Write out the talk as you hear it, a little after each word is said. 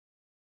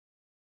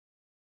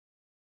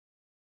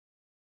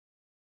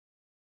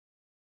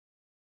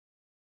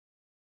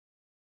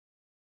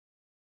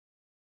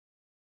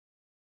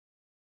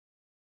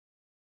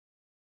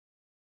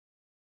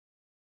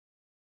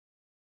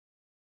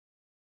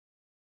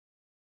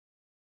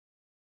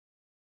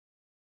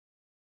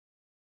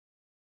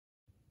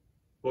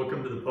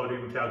Welcome to the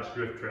Podium Couch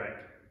Drift Track,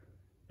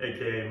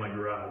 aka my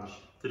garage.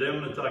 Today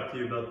I'm going to talk to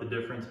you about the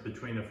difference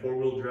between a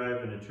four-wheel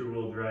drive and a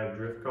two-wheel drive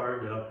drift car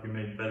to help you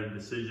make a better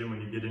decision when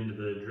you get into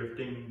the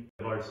drifting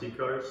of RC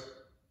cars.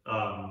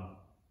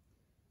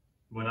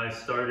 When I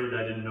started,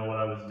 I didn't know what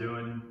I was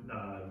doing.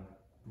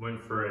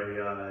 Went for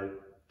a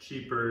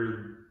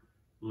cheaper,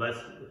 less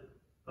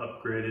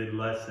upgraded,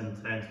 less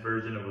intense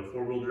version of a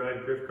four-wheel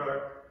drive drift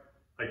car.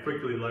 I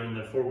quickly learned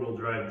that four-wheel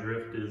drive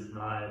drift is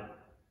not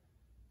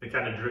the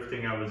kind of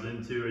drifting I was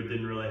into. It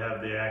didn't really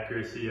have the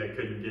accuracy. I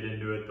couldn't get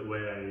into it the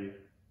way I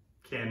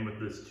can with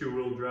this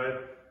two-wheel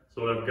drive.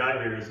 So what I've got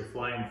here is a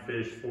Flying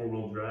Fish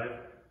four-wheel drive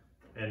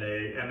and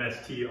a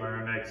MST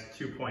RMX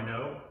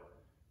 2.0.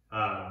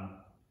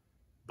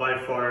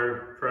 By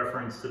far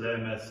preference to the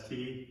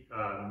MST,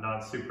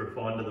 not super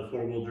fond of the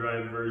four-wheel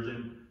drive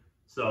version.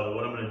 So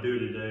what I'm going to do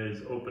today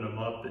is open them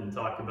up and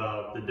talk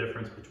about the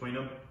difference between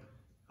them.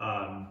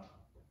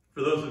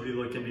 For those of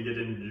you looking to get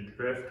into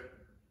drift,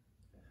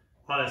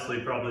 honestly,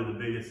 probably the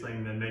biggest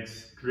thing that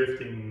makes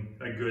drifting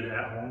a good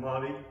at-home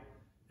hobby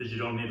is you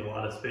don't need a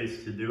lot of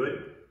space to do it.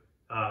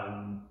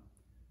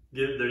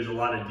 There's a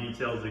lot of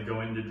details that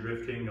go into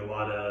drifting, a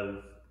lot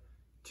of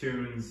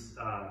tunes.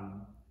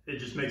 It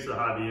just makes the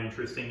hobby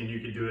interesting, and you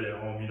can do it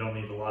at home. You don't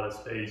need a lot of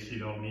space. You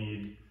don't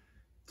need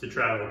to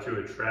travel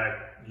to a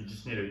track. You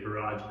just need a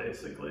garage,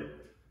 basically.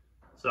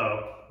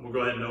 So we'll go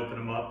ahead and open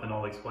them up and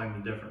I'll explain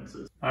the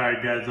differences. All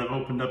right, guys, I've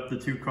opened up the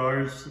two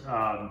cars.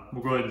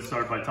 We'll go ahead and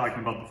start by talking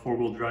about the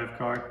four-wheel drive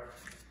car.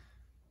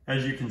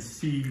 As you can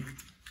see,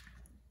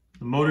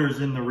 the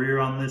motor's in the rear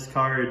on this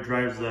car. It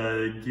drives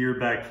a gear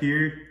back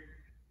here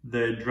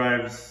that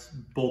drives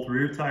both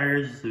rear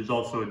tires. There's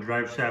also a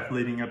drive shaft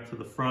leading up to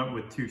the front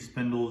with two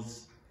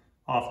spindles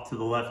off to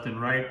the left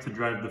and right to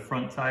drive the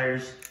front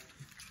tires.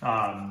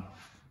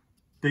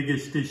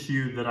 Biggest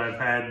issue that I've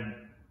had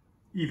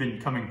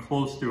even coming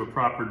close to a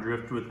proper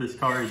drift with this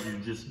car is you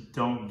just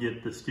don't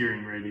get the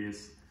steering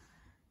radius.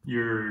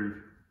 Your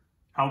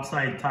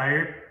outside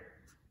tire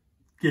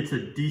gets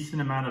a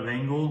decent amount of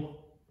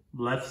angle,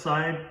 left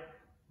side,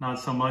 not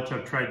so much.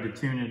 I've tried to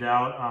tune it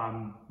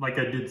out. Like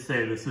I did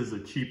say, this is a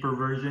cheaper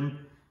version.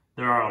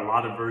 There are a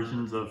lot of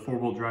versions of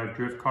four-wheel drive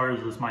drift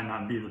cars. This might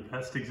not be the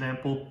best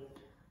example,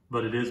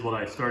 but it is what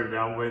I started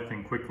out with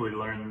and quickly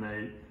learned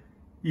that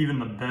even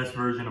the best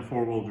version of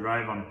four-wheel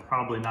drive, I'm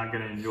probably not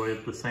going to enjoy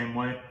it the same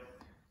way.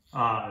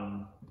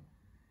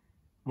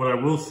 What I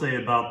will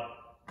say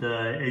about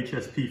the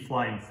HSP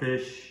Flying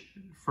Fish,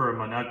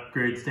 from an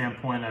upgrade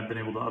standpoint, I've been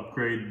able to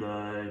upgrade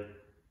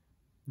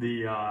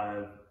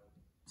the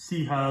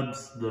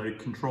C-hubs, the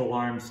control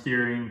arm,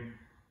 steering,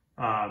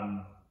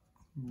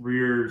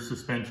 rear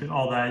suspension,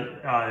 all that.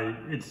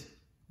 It's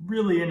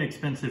really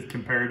inexpensive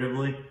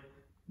comparatively,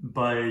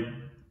 but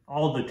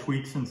all the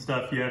tweaks and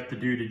stuff you have to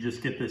do to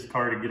just get this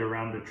car to get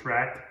around a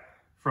track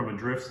from a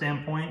drift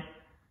standpoint.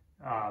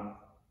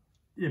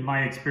 In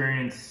my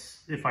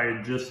experience, if I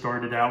had just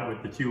started out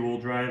with the two-wheel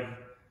drive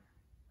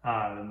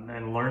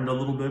and learned a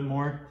little bit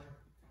more,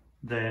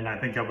 then I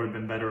think I would have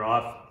been better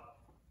off.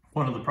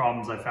 One of the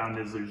problems I found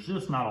is there's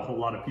just not a whole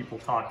lot of people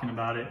talking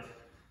about it.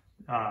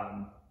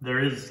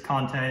 There is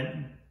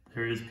content,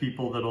 there is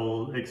people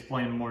that'll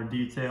explain more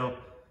detail,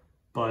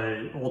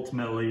 but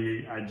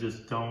ultimately I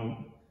just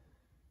don't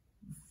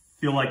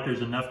feel like there's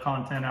enough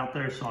content out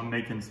there, so I'm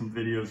making some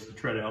videos to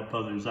try to help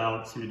others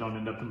out so you don't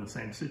end up in the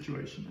same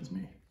situation as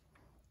me.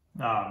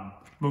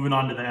 Moving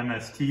on to the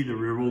MST, the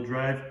rear wheel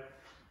drive.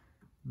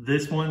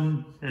 This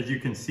one, as you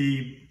can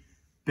see,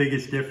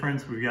 biggest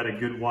difference, we've got a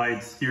good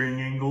wide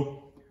steering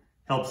angle.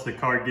 Helps the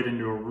car get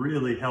into a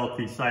really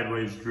healthy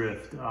sideways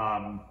drift.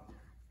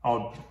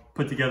 I'll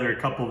put together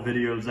a couple of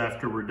videos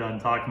after we're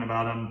done talking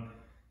about them.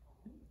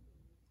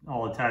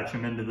 I'll attach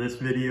them into this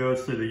video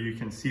so that you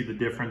can see the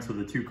difference of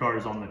the two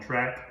cars on the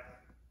track.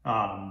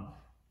 I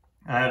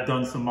have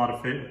done some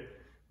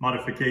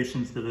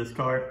modifications to this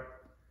car.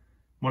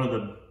 One of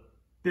the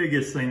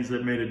biggest things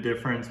that made a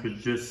difference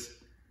was just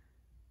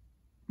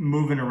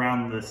moving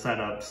around the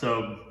setup.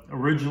 So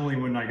originally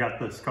when I got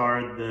this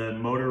car, the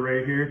motor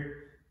right here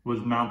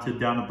was mounted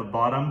down at the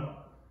bottom.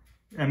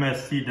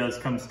 MST does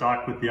come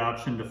stock with the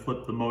option to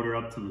flip the motor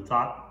up to the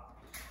top.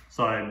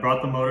 So I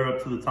brought the motor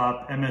up to the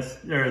top.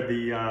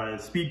 The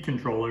speed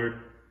controller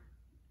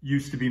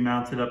used to be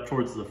mounted up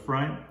towards the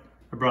front.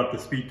 I brought the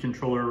speed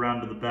controller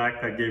around to the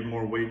back. That gave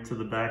more weight to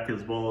the back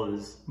as well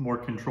as more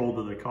control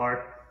to the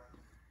car.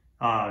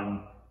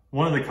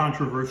 One of the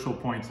controversial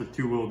points of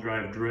two-wheel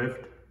drive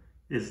drift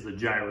is the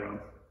gyro.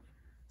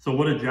 So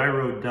what a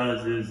gyro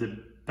does is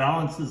it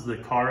balances the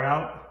car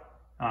out.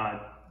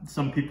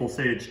 Some people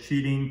say it's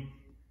cheating.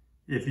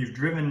 If you've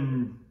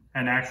driven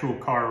an actual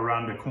car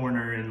around a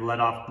corner and let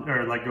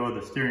go of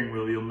the steering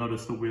wheel, you'll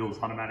notice the wheels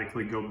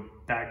automatically go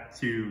back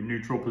to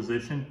neutral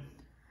position.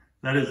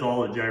 That is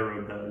all a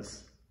gyro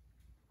does.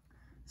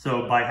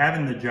 So by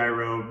having the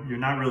gyro, you're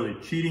not really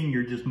cheating,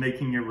 you're just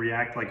making it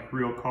react like a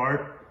real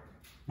car,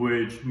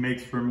 which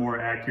makes for more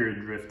accurate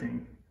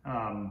drifting.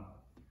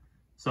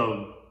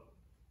 So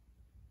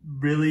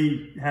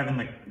really having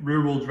the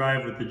rear wheel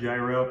drive with the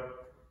gyro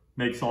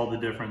makes all the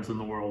difference in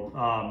the world.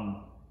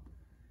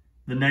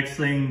 The next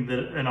thing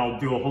and I'll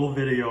do a whole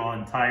video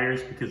on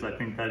tires because I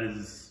think that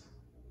is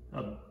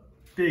a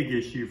big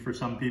issue for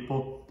some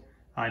people.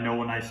 I know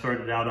when I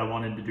started out, I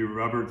wanted to do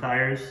rubber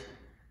tires.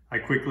 I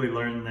quickly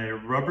learned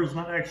that rubber's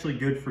not actually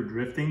good for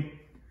drifting.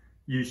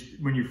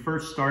 When you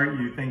first start,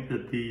 you think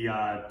that the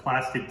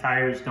plastic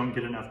tires don't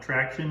get enough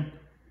traction.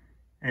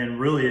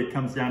 And really it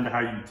comes down to how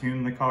you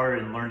tune the car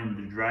and learning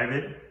to drive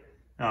it.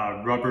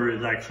 Rubber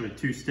is actually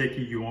too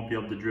sticky. You won't be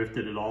able to drift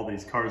it at all.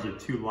 These cars are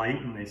too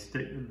light and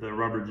the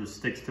rubber just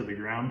sticks to the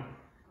ground.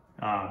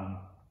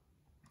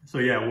 So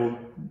yeah,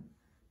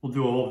 we'll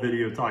do a whole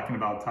video talking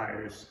about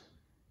tires.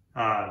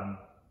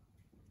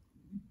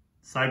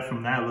 Aside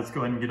from that, let's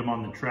go ahead and get them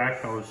on the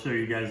track. I'll show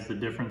you guys the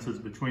differences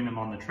between them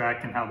on the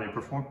track and how they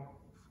perform.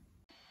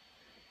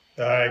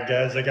 All right,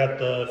 guys, I got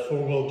the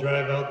four-wheel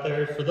drive out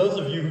there. For those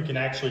of you who can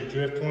actually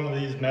drift one of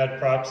these, mad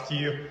props to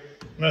you.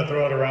 I'm gonna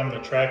throw it around the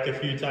track a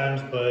few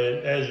times,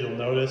 but as you'll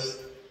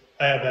notice,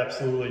 I have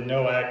absolutely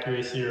no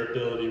accuracy or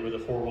ability with a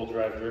four-wheel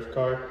drive drift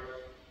car.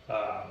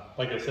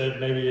 Like I said,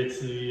 maybe it's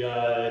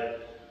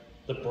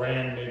the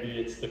brand, maybe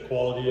it's the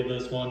quality of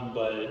this one,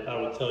 but I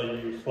will tell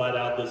you flat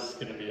out, this is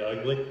gonna be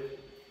ugly.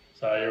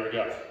 So here we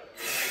go.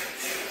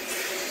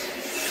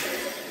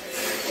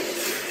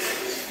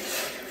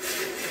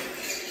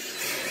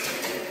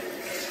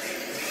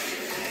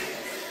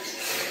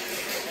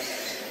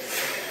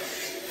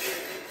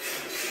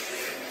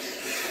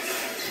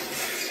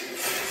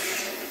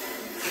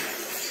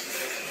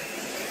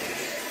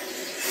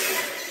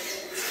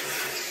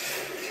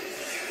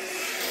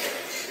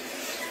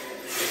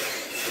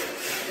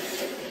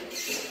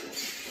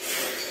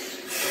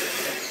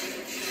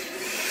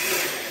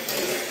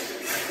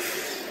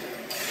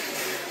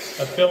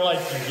 I feel like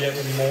you get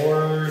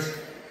more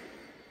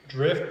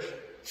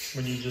drift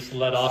when you just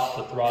let off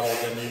the throttle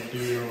than you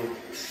do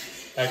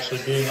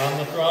actually being on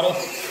the throttle.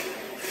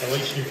 At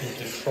least you can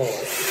control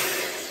it.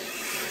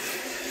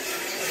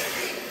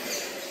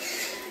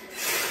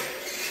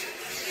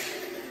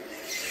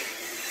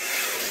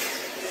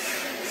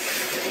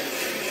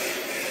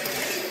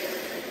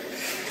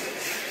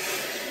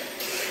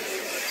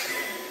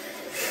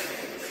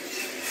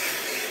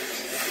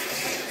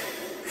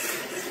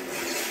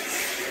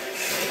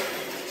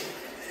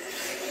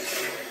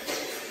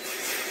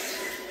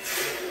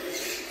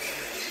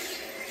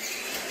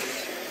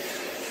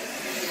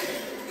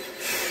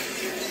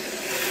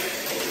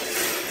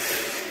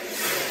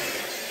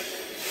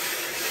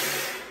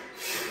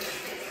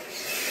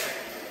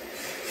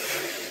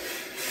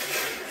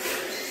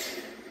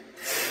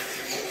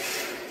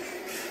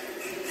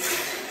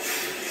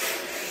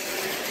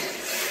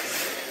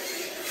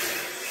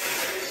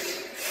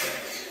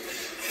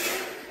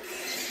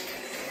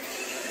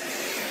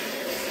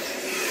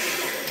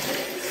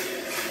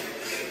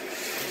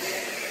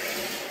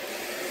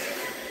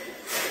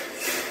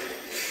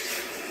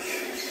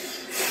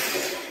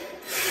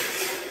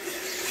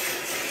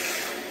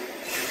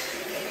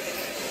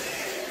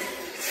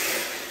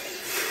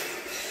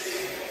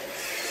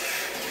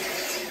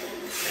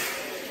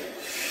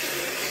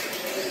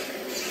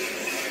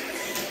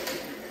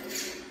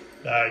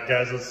 Alright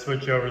guys, let's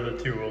switch over to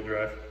the two-wheel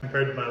drive.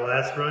 Compared to my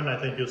last run, I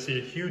think you'll see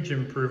a huge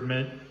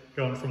improvement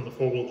going from the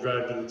four-wheel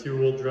drive to the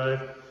two-wheel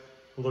drive.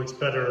 It looks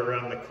better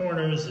around the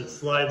corners, it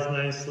slides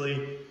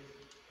nicely,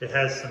 it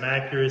has some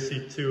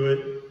accuracy to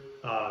it.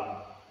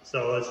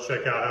 So let's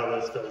check out how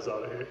this does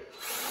out here.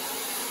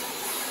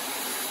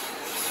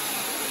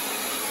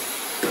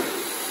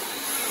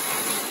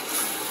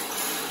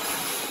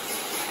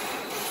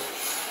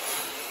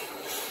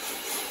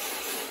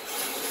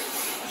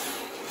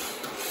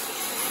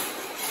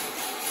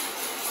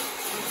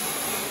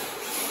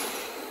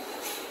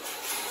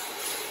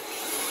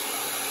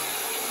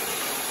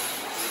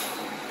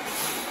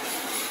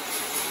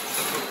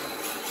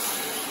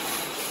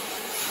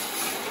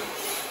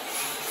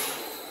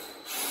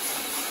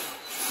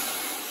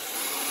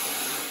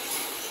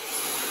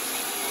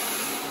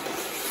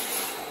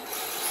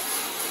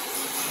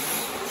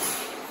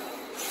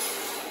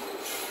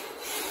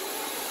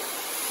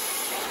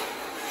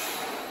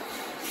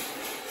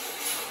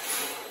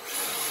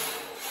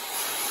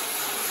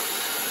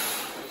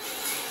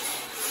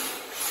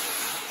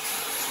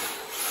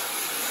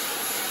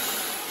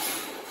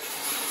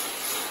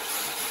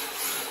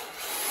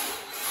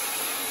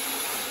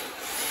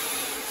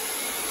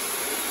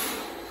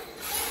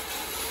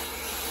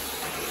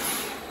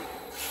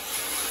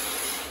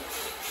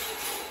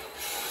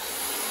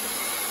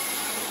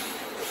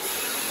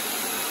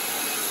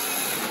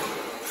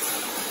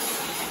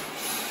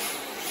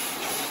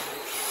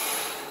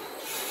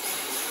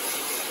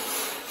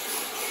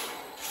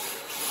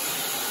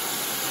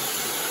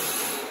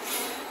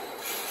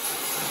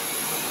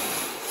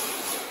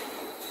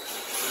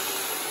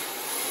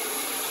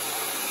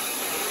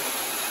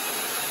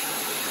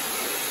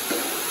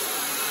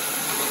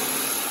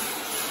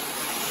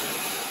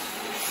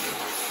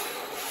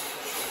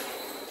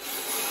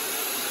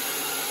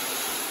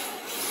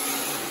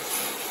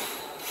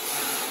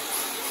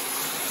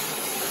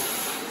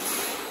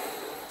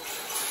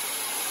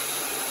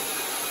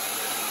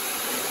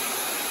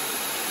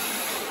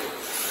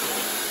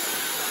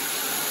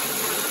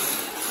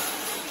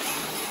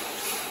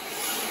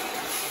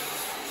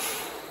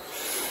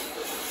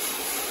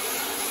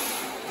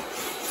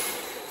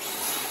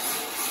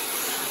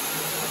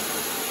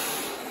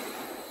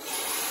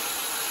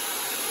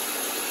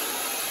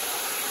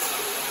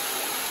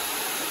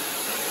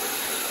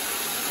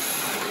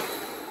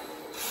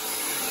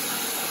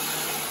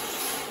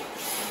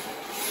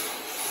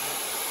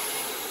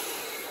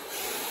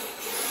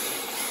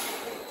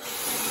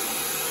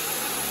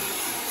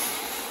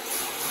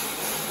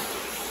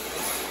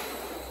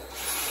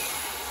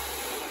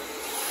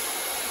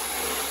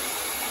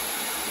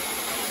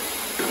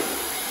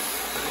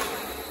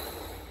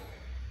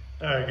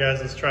 Alright guys,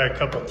 let's try a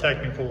couple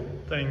technical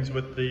things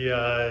with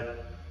the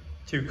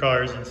two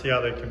cars and see how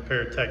they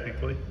compare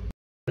technically.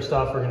 First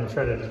off, we're going to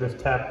try to drift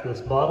tap this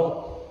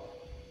bottle.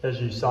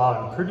 As you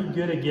saw, I'm pretty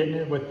good at getting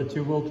it with the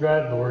two-wheel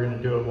drive, but we're going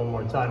to do it one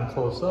more time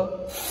close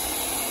up.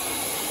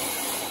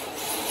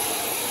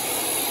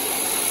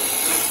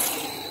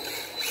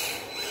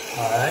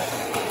 Alright,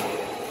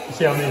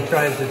 see how many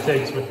tries it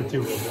takes with the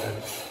two-wheel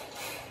drive.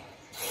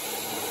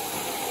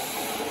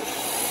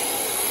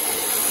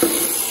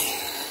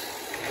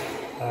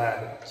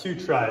 Alright, 2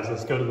 tries.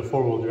 Let's go to the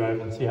 4-wheel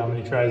drive and see how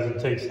many tries it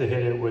takes to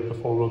hit it with the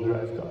 4-wheel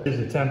drive car. Here's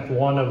attempt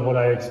 1 of what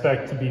I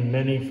expect to be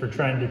many for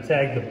trying to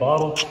tag the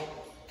bottle.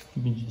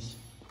 Let me just...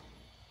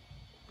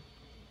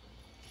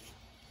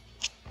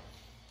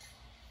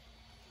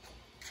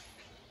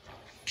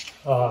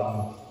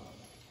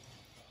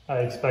 I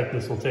expect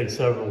this will take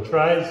several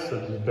tries, so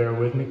just bear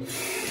with me.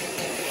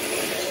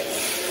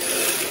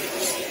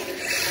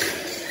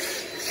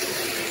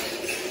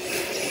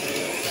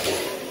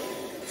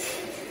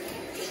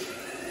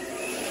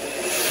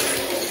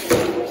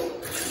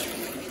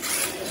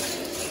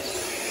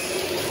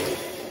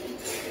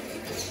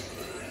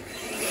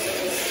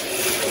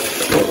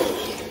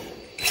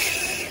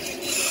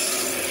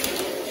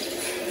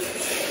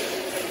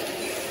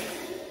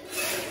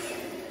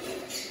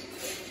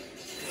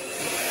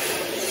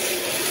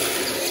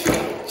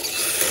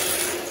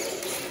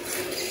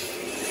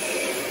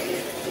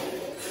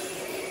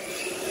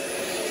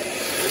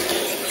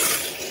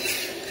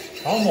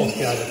 Almost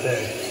got it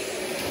there.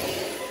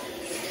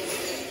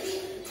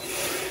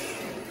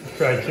 Let's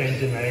try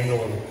changing the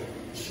angle of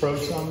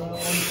approach on that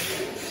one.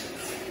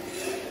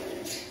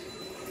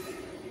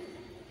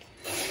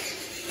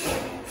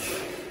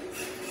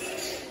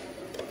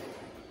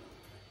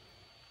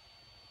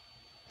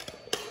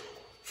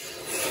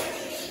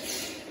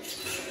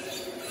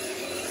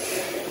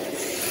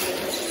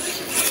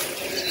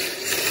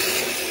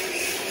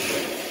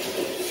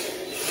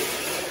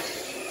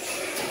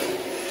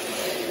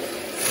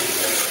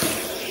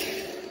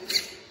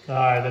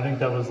 Alright, I think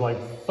that was like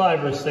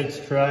 5 or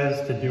 6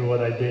 tries to do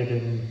what I did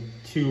in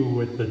 2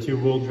 with the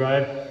two-wheel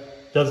drive.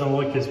 Doesn't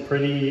look as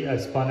pretty. I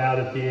spun out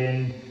at the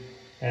end,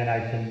 and I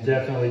can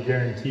definitely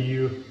guarantee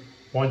you,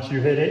 once you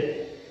hit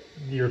it,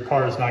 your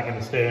car is not going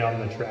to stay on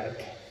the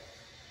track.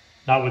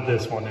 Not with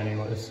this one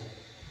anyways.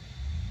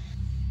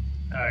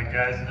 Alright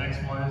guys, the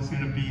next one is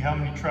going to be how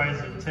many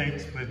tries it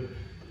takes with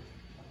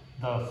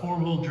the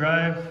 4-wheel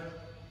drive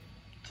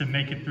to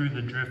make it through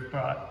the drift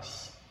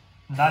box.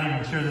 I'm not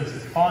even sure this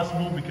is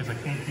possible because I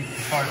can't keep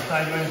the car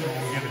sideways, but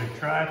we'll give it a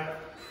try.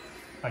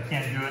 If I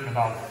can't do it in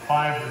about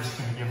 5, we're just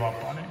going to give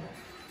up on it.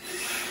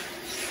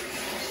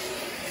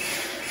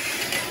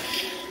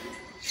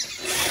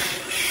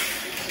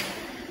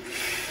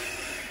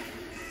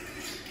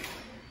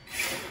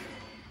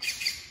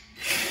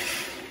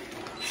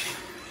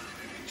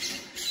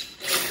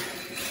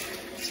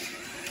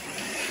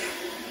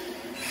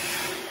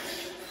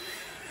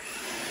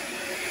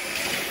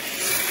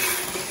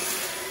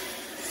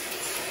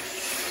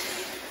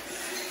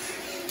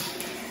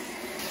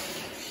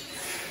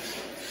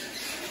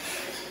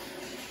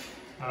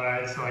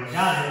 Alright, so I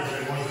got it,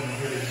 but it wasn't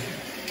good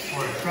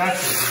or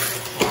attractive as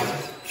it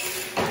was.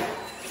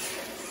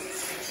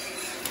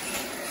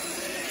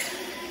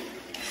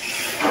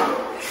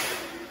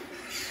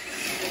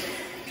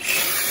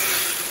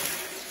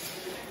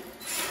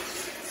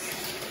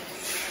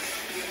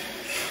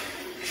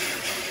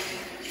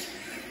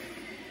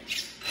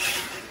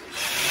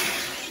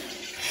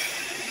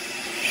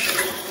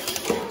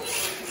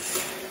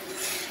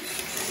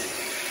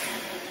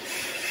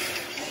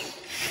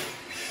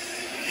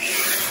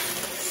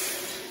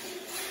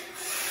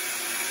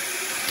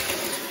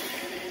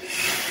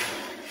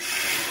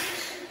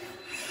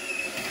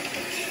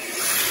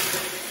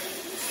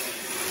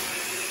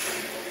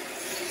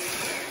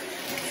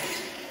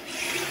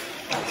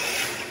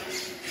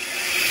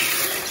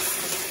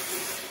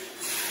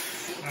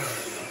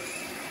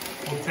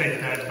 We'll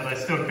take that, but I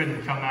still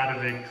couldn't come out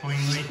of it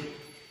cleanly.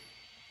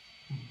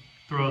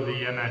 Throw the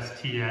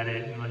MST at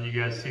it and let you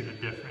guys see the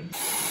difference.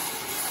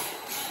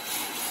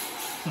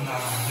 So now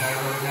my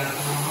gyro got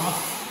thrown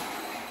off.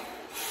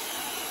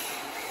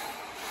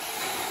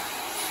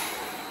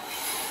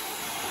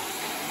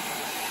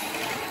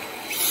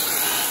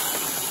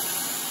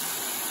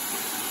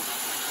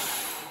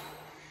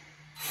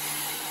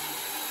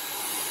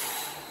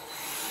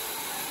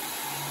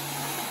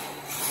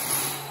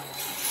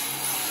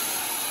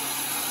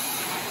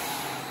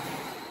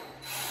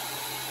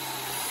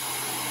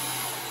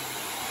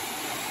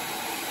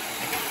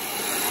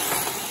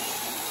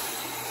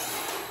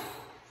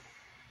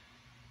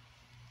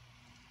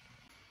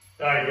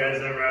 Alright guys,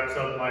 that wraps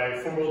up my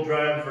 4-wheel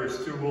drive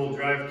versus 2-wheel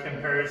drive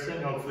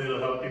comparison. Hopefully it'll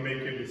help you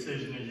make your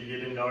decision as you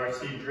get into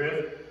RC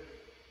drift.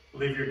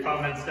 Leave your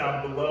comments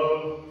down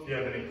below. If you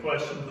have any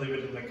questions, leave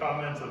it in the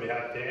comments. I'll be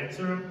happy to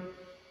answer them.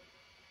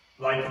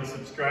 Like and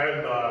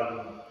subscribe.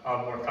 I'll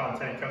have more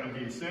content coming to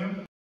you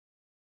soon.